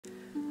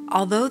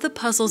Although the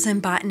puzzles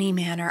in Botany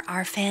Manor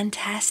are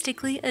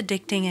fantastically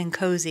addicting and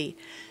cozy,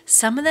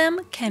 some of them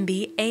can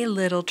be a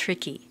little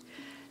tricky.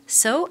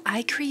 So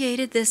I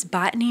created this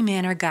Botany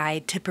Manor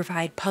guide to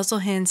provide puzzle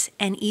hints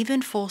and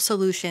even full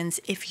solutions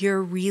if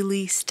you're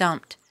really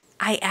stumped.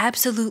 I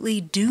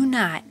absolutely do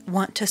not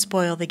want to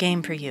spoil the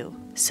game for you,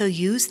 so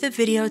use the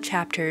video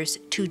chapters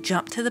to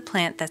jump to the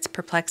plant that's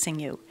perplexing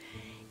you.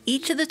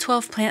 Each of the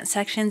 12 plant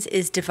sections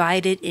is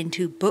divided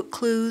into book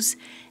clues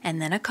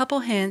and then a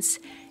couple hints,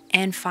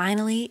 and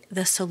finally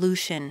the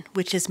solution,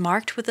 which is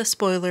marked with a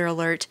spoiler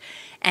alert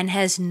and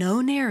has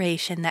no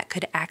narration that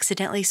could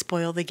accidentally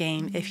spoil the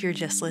game if you're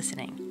just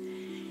listening.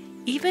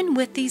 Even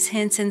with these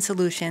hints and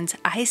solutions,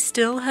 I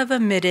still have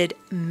omitted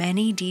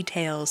many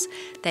details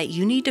that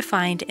you need to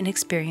find and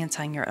experience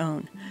on your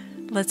own.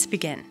 Let's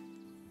begin.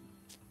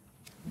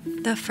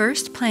 The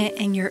first plant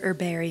in your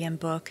herbarium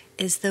book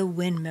is the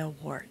Windmill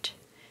Wort.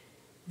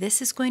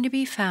 This is going to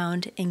be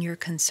found in your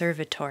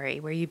conservatory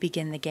where you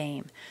begin the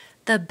game.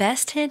 The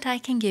best hint I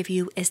can give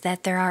you is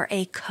that there are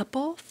a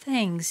couple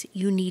things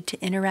you need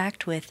to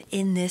interact with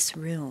in this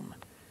room.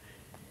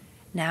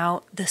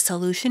 Now, the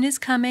solution is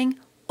coming.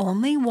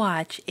 Only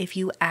watch if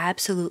you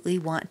absolutely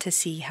want to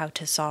see how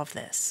to solve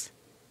this.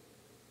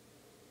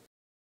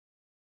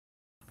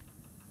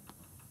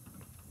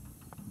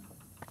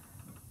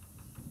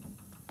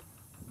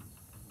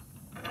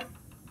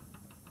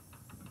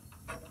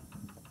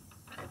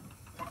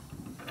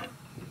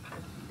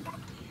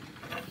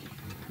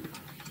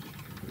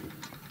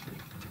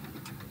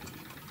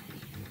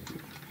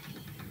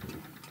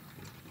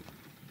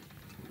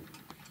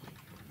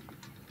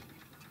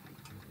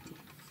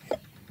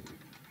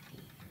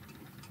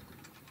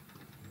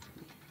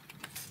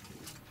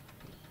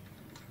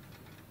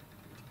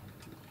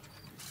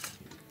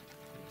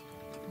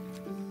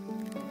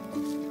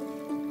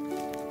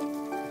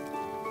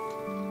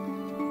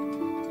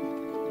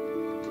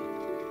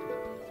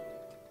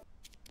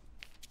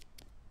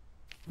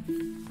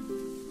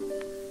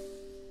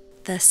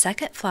 The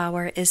second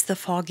flower is the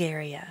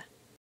Fulguria.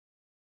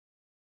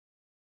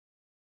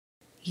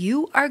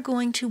 You are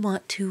going to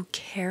want to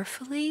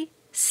carefully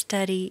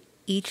study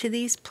each of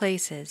these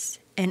places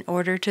in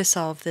order to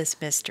solve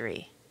this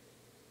mystery.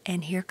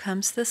 And here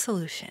comes the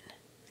solution.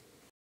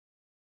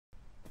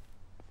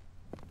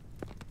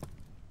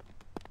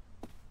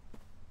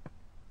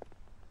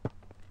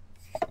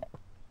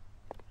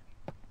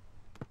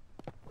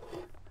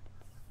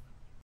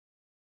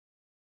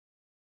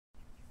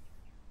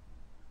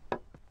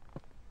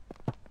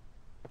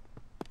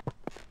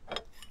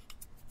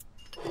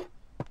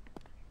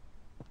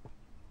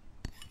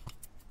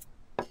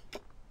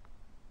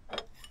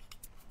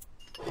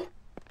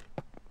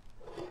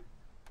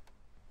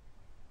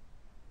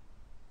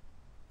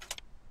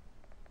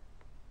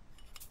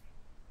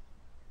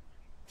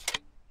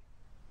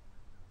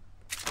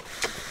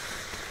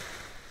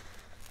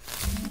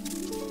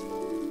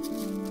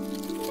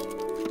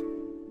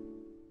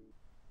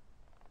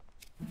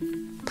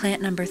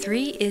 Plant number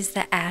 3 is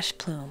the ash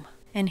plume,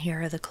 and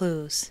here are the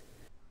clues.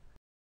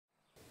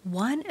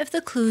 One of the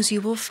clues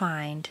you will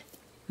find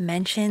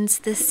mentions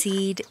the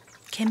seed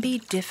can be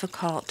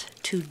difficult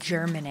to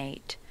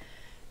germinate.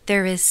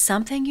 There is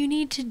something you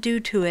need to do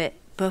to it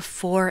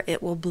before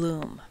it will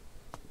bloom.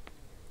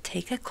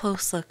 Take a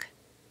close look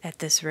at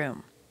this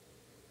room.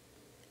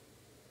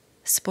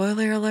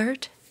 Spoiler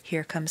alert,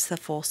 here comes the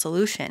full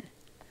solution.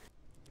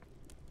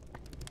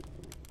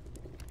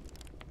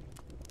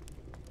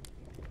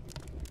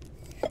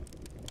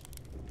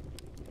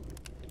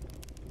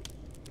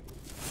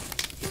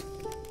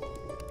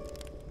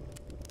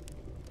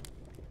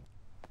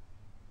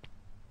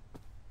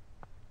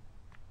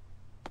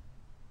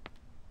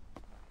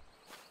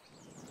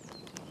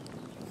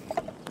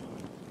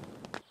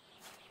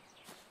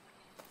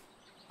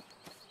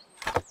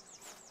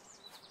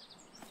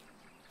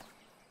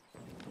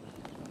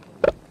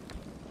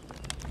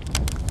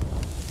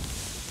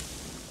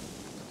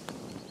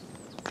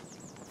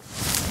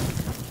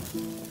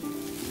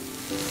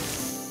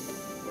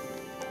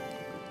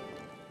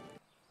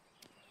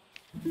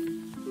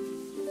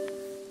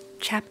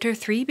 Chapter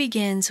 3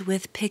 begins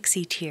with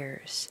pixie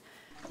tears.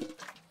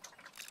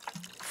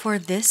 For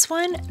this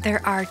one,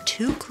 there are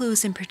 2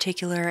 clues in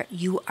particular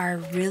you are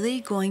really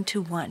going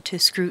to want to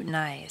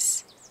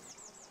scrutinize.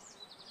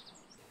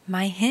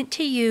 My hint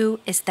to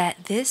you is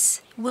that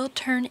this will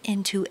turn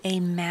into a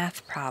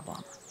math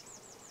problem.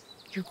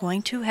 You're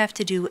going to have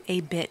to do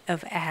a bit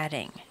of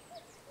adding.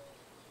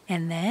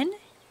 And then,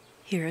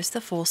 here's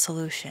the full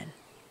solution.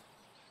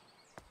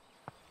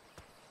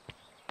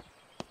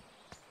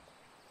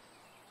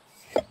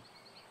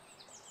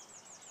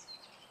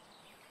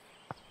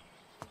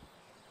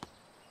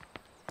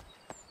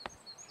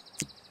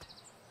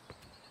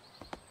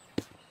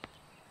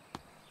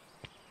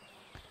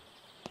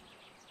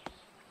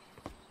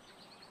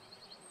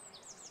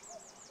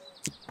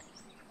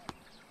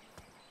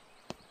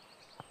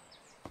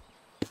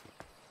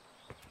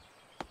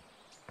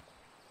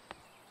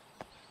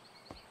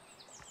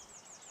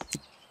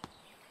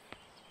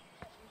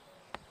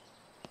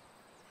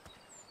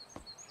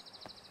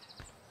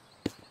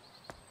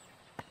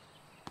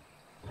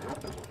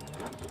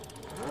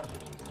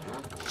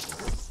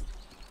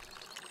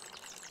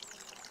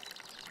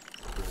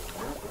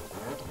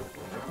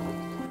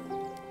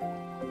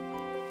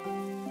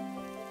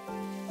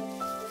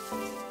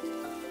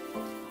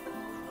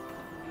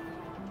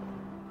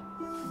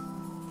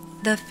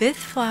 The fifth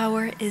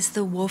flower is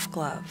the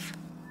WolfGlove.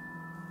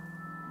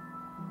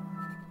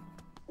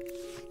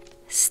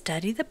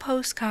 Study the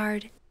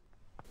postcard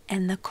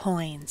and the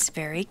coins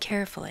very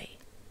carefully.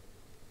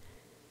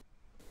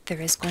 There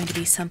is going to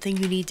be something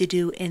you need to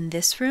do in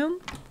this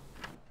room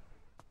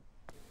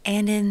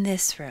and in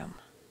this room.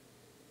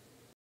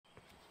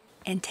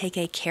 And take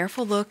a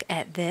careful look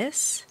at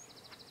this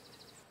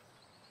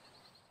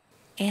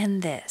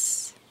and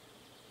this.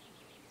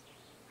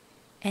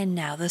 And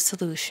now the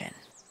solution.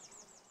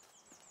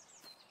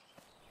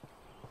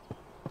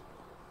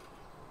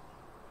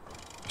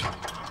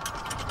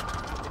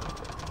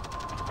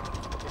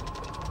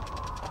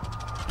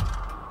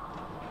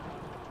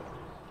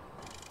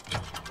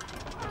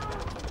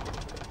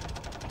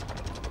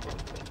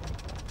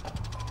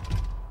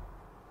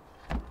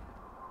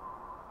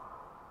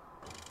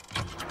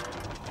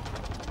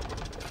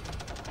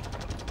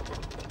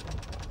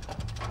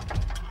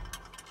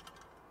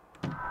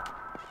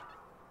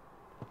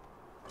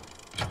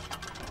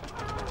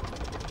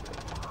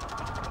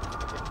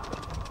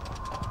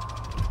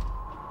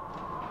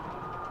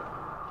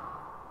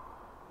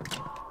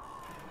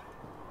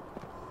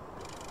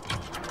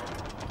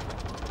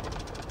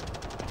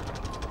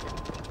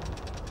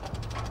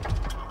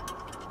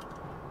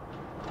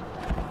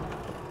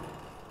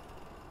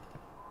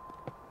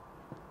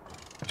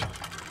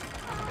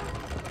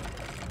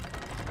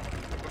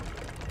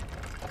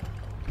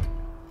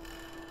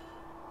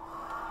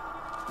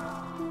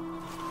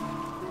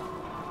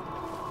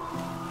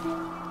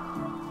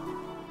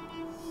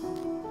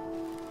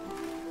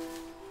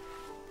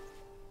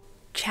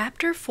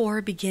 Chapter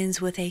 4 begins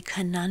with a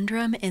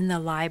conundrum in the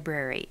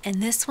library,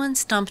 and this one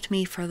stumped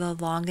me for the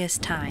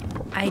longest time.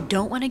 I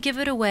don't want to give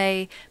it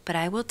away, but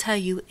I will tell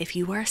you, if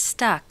you are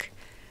stuck,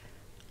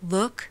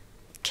 look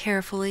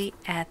carefully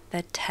at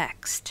the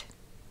text.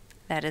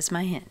 That is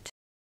my hint.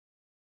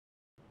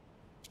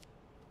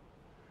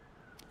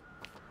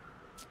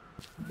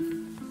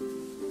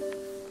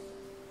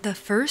 The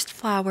first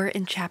flower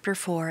in Chapter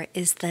 4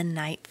 is the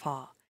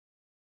Nightfall.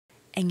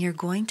 And you're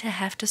going to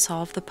have to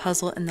solve the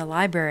puzzle in the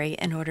library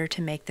in order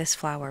to make this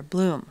flower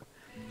bloom.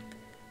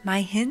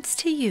 My hints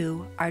to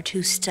you are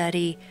to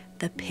study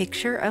the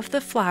picture of the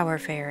flower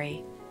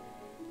fairy,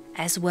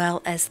 as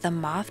well as the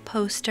moth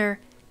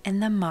poster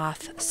and the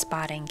moth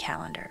spotting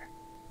calendar.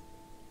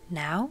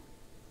 Now,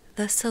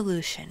 the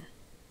solution.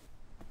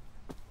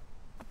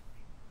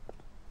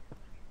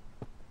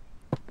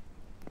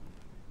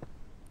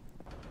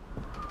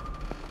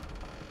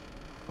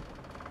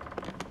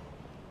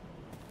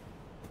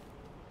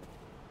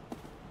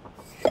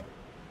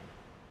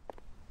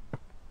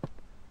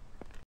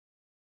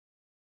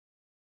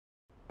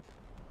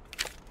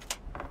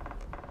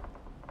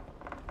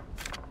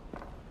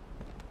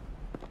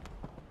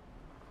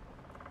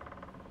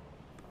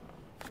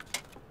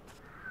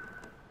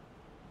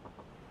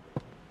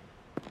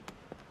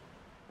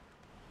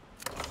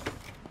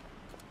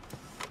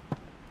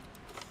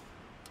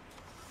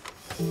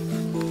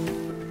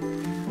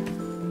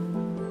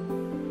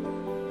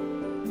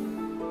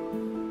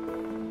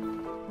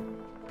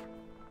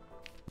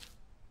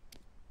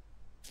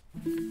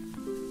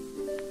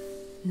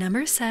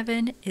 Number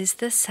 7 is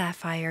the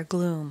Sapphire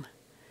Gloom.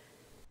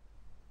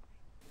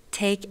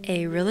 Take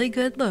a really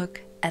good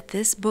look at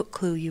this book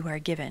clue you are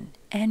given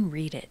and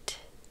read it.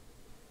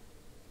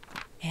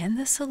 And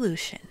the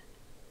solution.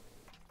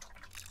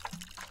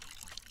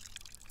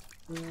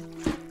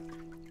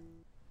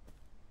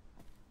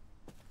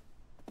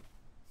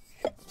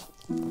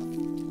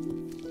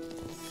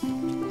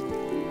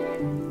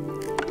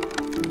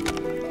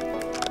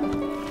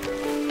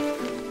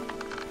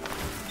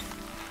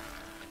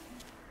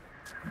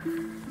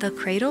 The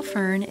Cradle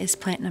Fern is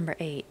plant number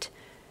 8.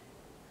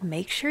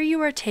 Make sure you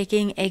are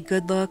taking a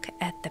good look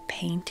at the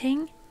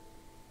painting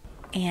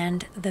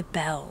and the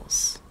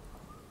bells.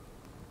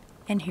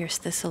 And here's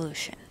the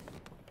solution.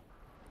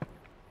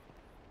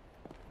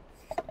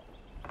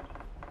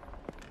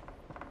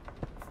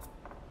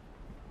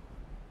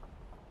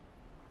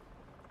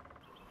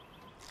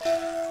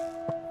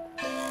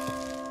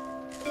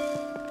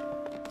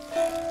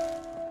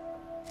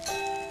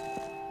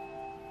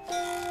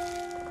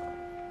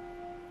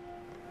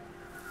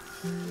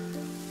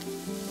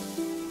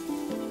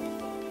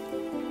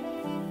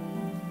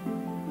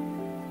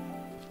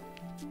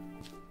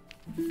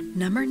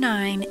 Number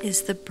 9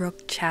 is the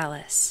Brook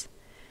Chalice.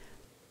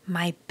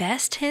 My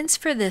best hints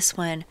for this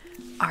one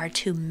are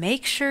to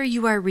make sure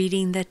you are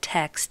reading the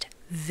text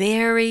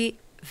very,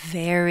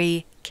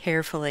 very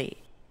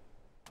carefully.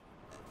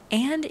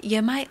 And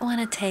you might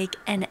want to take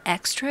an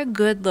extra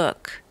good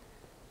look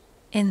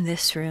in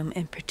this room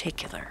in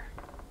particular.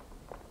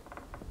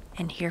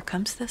 And here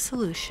comes the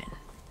solution.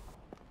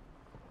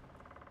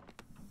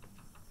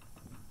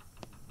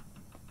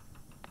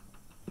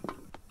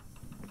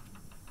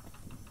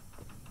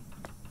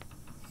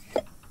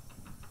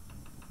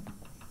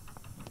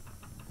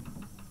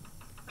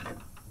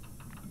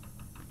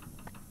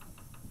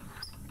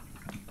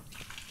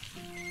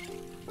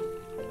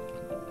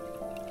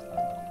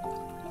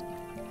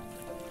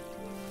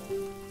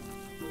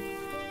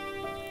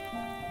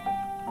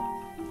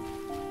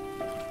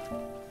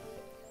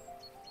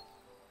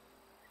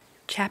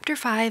 Chapter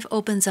 5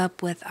 opens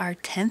up with our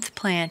 10th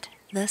plant,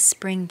 the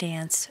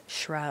Springdance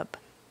Shrub.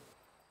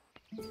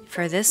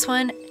 For this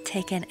one,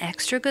 take an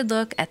extra good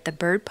look at the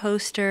bird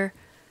poster,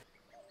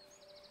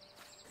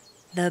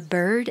 the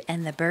bird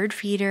and the bird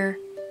feeder,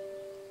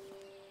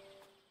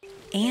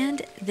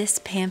 and this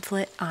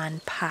pamphlet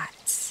on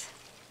pots.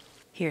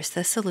 Here's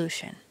the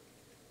solution.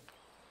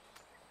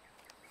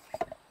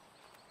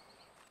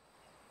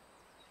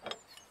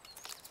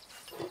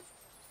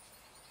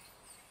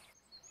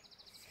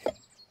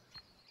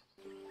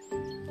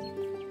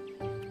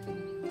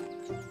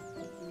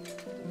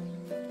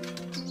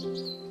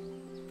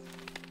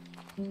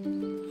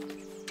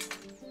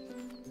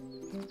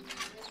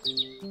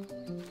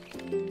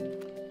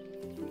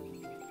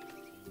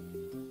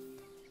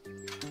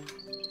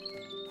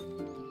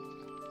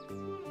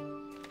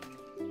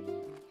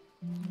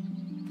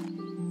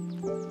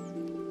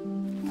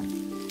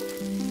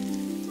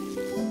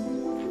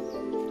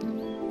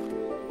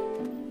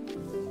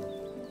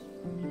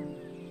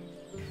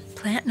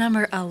 Plant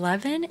number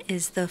 11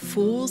 is the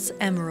Fool's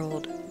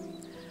Emerald.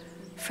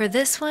 For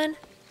this one,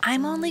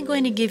 I'm only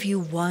going to give you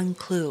one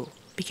clue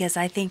because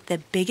I think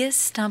the biggest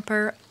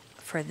stumper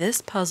for this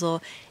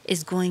puzzle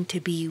is going to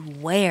be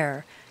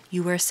where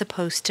you are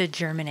supposed to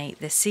germinate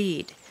the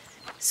seed.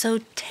 So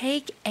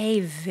take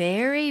a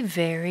very,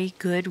 very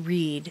good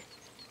read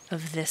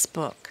of this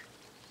book.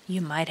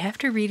 You might have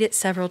to read it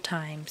several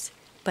times,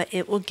 but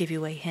it will give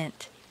you a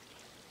hint.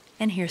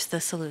 And here's the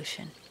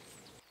solution.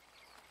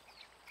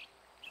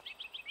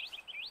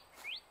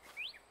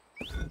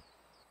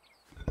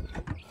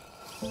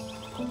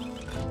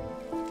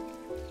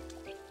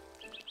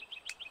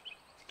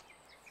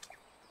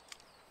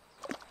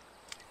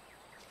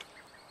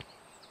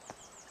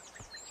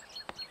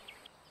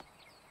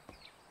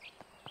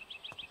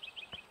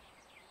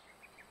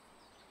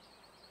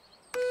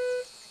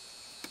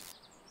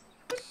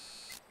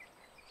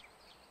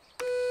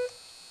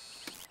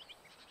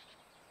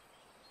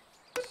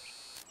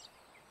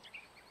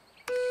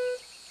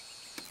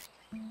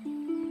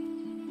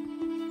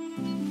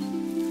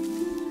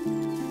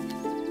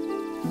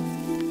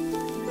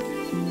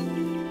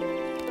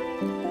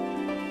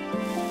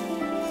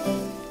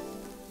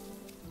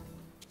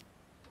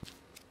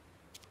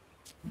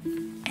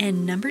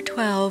 And number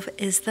 12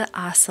 is the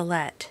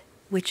Oscilette,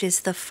 which is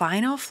the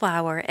final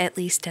flower, at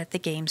least at the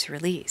game's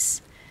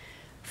release.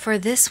 For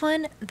this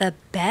one, the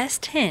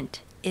best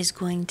hint is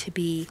going to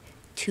be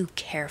to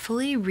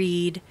carefully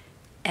read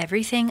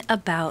everything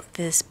about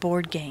this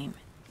board game,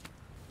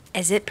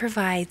 as it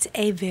provides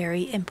a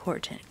very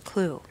important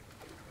clue.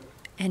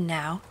 And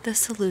now the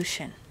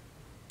solution.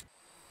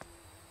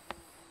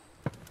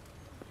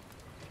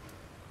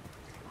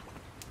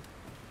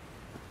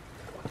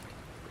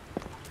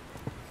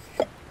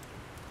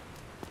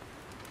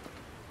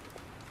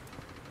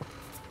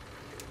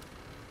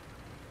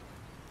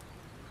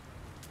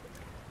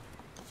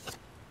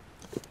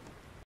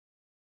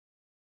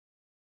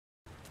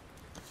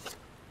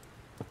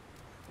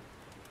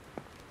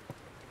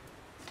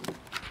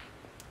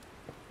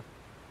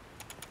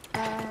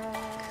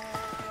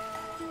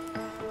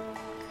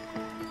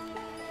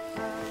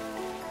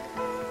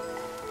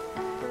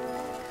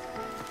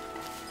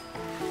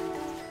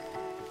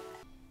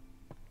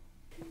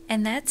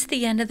 And that's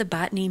the end of the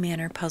Botany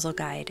Manor puzzle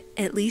guide,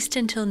 at least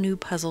until new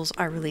puzzles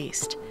are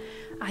released.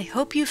 I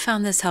hope you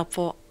found this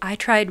helpful. I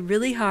tried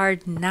really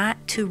hard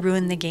not to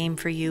ruin the game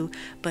for you,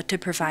 but to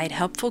provide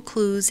helpful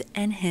clues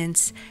and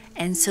hints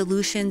and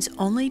solutions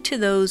only to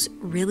those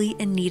really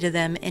in need of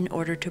them in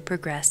order to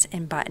progress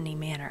in Botany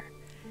Manor.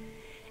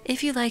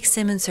 If you like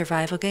sim and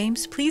survival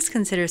games, please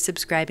consider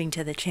subscribing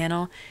to the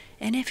channel,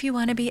 and if you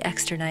want to be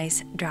extra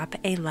nice, drop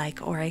a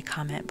like or a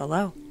comment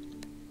below.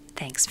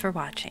 Thanks for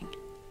watching.